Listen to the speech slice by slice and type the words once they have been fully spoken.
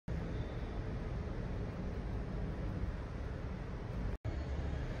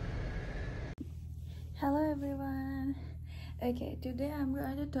Hello everyone. Okay, today I'm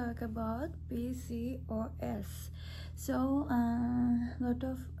going to talk about PCOS. So, lot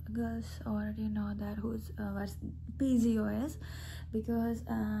of girls already know that what's PCOS, because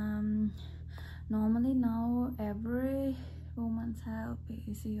normally now every woman have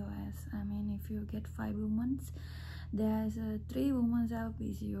PCOS. I mean, if you get 5 women, there's 3 women have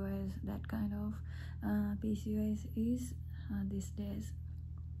PCOS. That kind of PCOS is these days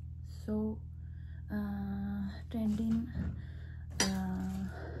so trending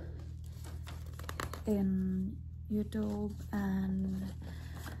in YouTube and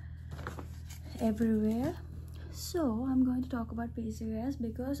everywhere. So I'm going to talk about PCOS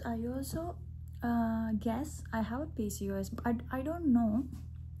because I also guess I have PCOS, but I don't know.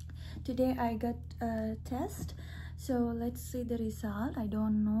 Today I got a test, so let's see the result. I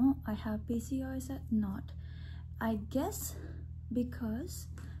don't know I have PCOS or not. I guess because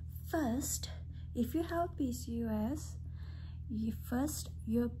first, if you have PCOS,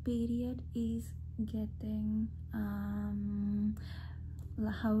 your period is getting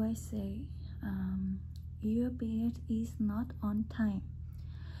how I say, your period is not on time.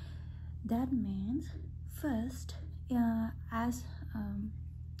 That means first, as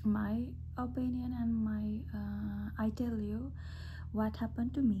my opinion and my I tell you what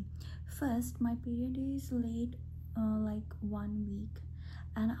happened to me. First, my period is late like 1 week,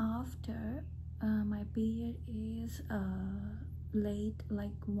 and after my period is late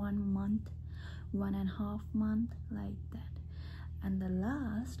like 1 month, 1.5 month, like that. And the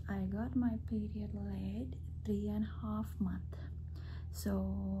last I got my period late 3.5 month.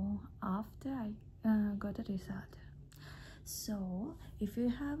 So after I got a result. So if you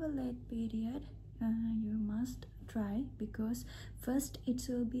have a late period, you must try, because first it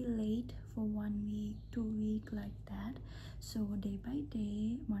will be late for 1 week, 2 week, like that. So day by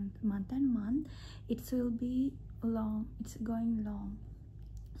day, month and month, it will be long, it's going long.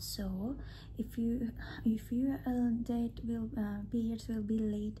 So if your periods will be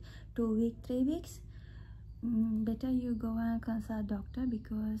late 2 weeks, 3 weeks, better you go and consult doctor,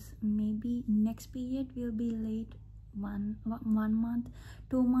 because maybe next period will be late 1 month,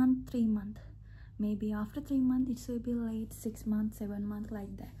 2 month, 3 month. Maybe after 3 months it will be late 6 months, 7 months,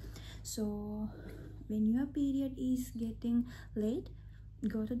 like that. So when your period is getting late,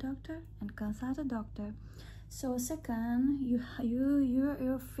 go to doctor and consult a doctor. So second,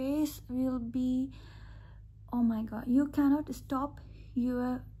 your face will be, oh my god, you cannot stop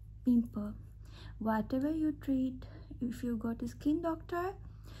your pimple. Whatever you treat, if you go to skin doctor,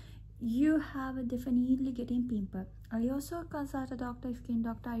 you have a definitely getting pimple. I also consult a doctor, skin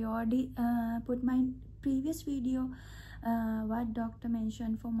doctor. I already put my previous video what doctor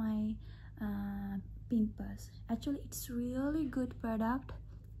mentioned for my pimples. Actually, it's really good product,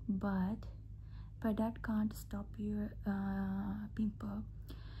 but product can't stop your pimple.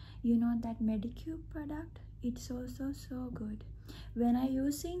 You know that Medicube product, it's also so good. When I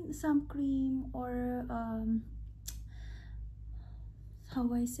using some cream or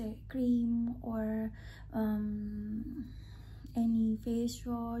how I say, cream or any face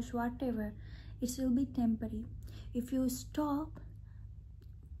wash, whatever, it will be temporary. If you stop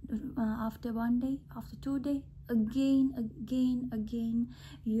after 1 day, after 2 days, again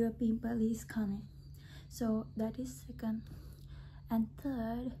your pimple is coming. So that is second. And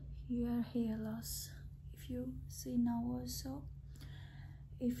third, your hair loss. If you see now also,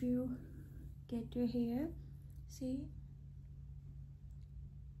 if you get your hair, see,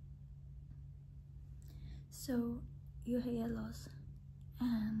 so your hair loss.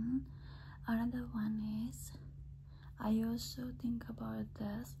 And another one is, I also think about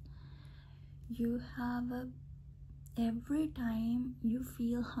this, you have every time you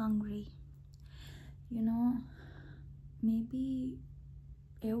feel hungry, you know, maybe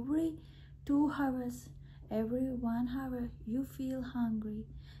every 2 hours, every 1 hour you feel hungry,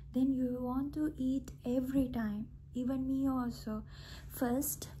 then you want to eat every time. Even me also.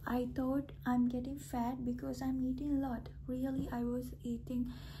 First I thought I'm getting fat because I'm eating a lot. Really, I was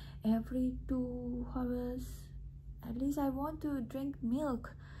eating every 2 hours. At least I want to drink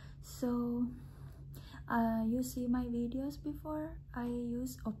milk. So you see my videos before, I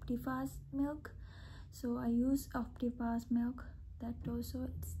use Optifast milk. So I use Optifast milk. That also,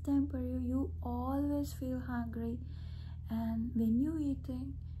 it's temporary. You always feel hungry, and when you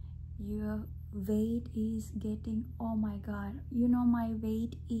eating, your weight is getting, oh my god, you know, my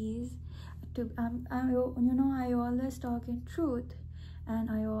weight is you know, I always talk in truth, and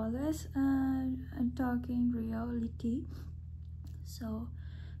I always talk in reality. So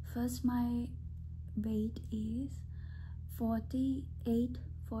first, my weight is 48,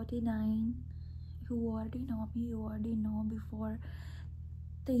 49, who already know me, you already know before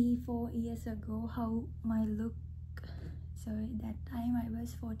 3-4 years ago how my look. So at that time I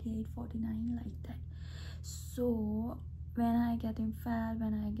was 48, 49, like that. So when I getting fat,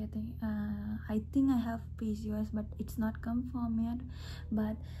 when I getting I think I have PCOS, but it's not confirmed yet.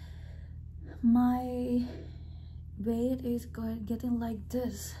 But my weight is getting like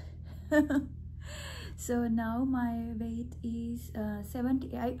this. So now my weight is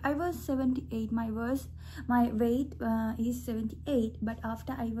 70. I was 78. My weight is 78, but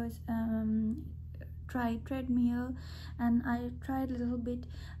after I was tried treadmill and I tried a little bit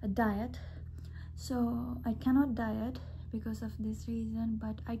diet. So I cannot diet because of this reason,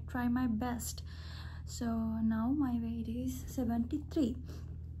 but I try my best. So now my weight is 73.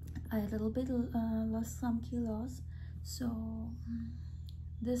 I a little bit lost some kilos. So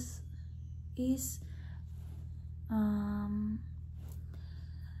this is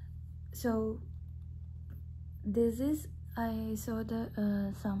so this is, I saw the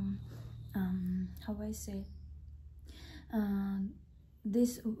some how I say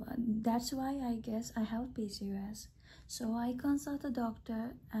this, that's why I guess I have PCOS. So I consult the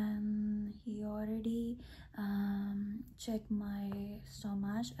doctor and he already checked my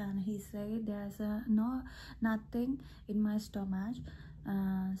stomach and he said there's nothing in my stomach.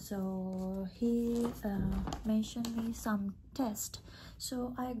 So he mentioned me some test.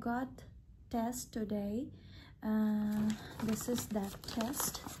 So I got test today. This is that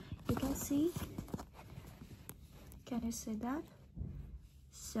test. You can see. Can you see that?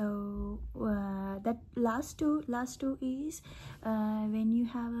 So that last two is when you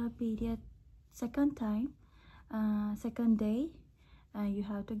have a period second time, second day, you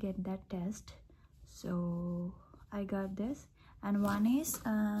have to get that test. So I got this. And one is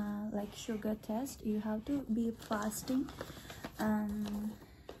like sugar test. You have to be fasting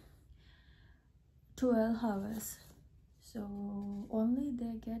 12 hours. So only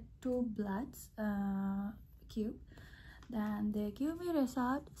they get 2 bloods cube, then they give me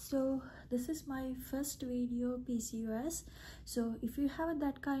result. So this is my first video, PCOS. So if you have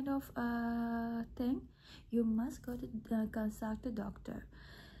that kind of thing, you must go to consult the doctor.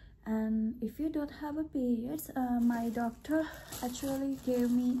 And if you don't have a periods, my doctor actually gave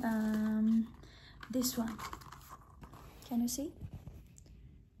me this one. Can you see?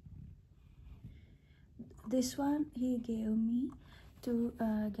 This one he gave me to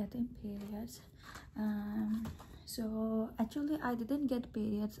getting periods. So actually I didn't get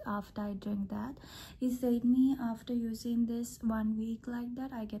periods after I drank that. He said me after using this 1 week like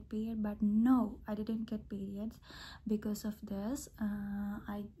that I get period, but no, I didn't get periods because of this.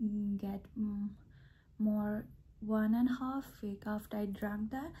 I get more 1.5 week after I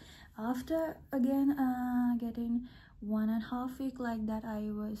drank that. After again getting 1.5 week like that,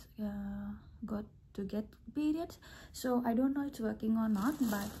 I was got to get periods. So I don't know it's working or not,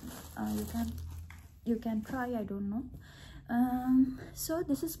 but you can try. I don't know. So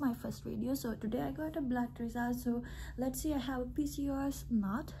this is my first video. So today I got a blood result. So let's see I have PCOS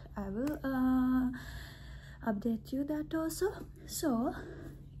not. I will update you that also. So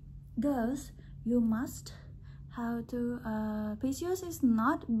girls, you must have to PCOS is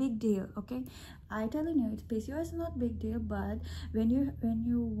not big deal, okay? I telling you, it's PCOS is not big deal, but when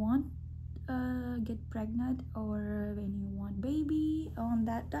you want get pregnant or when you want baby, on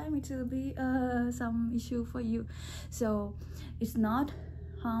that time it will be some issue for you. So it's not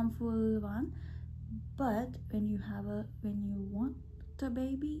harmful one, but when you want a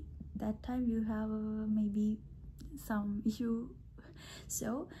baby, that time you have maybe some issue.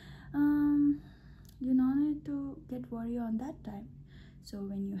 So you don't need to get worried on that time. So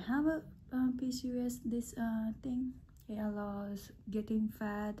when you have a PCOS, this thing, hair loss, getting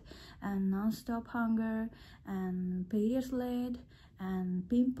fat, and non-stop hunger, and periods late, and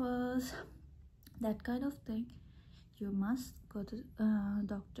pimples, that kind of thing, you must go to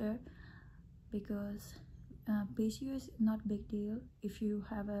doctor, because PCOS is not big deal. If you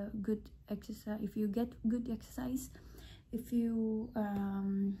have a good exercise, if you get good exercise, if you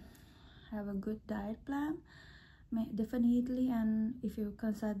have a good diet plan, definitely, and if you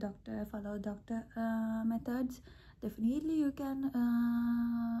consult doctor, follow doctor methods, definitely you can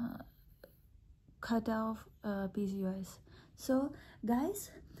cut off PCOS. So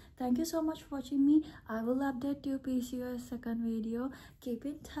guys, thank you so much for watching me. I will update you PCOS second video. Keep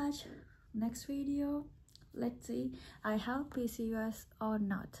in touch. Next video, let's see I have PCOS or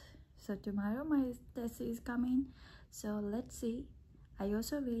not. So tomorrow my test is coming, so let's see. I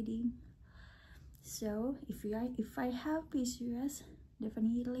also waiting. So if I have PCOS,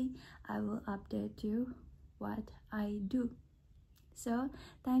 definitely I will update you what I do. So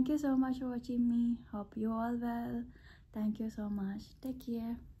thank you so much for watching me. Hope you all well. Thank you so much. Take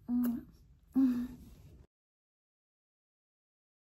care.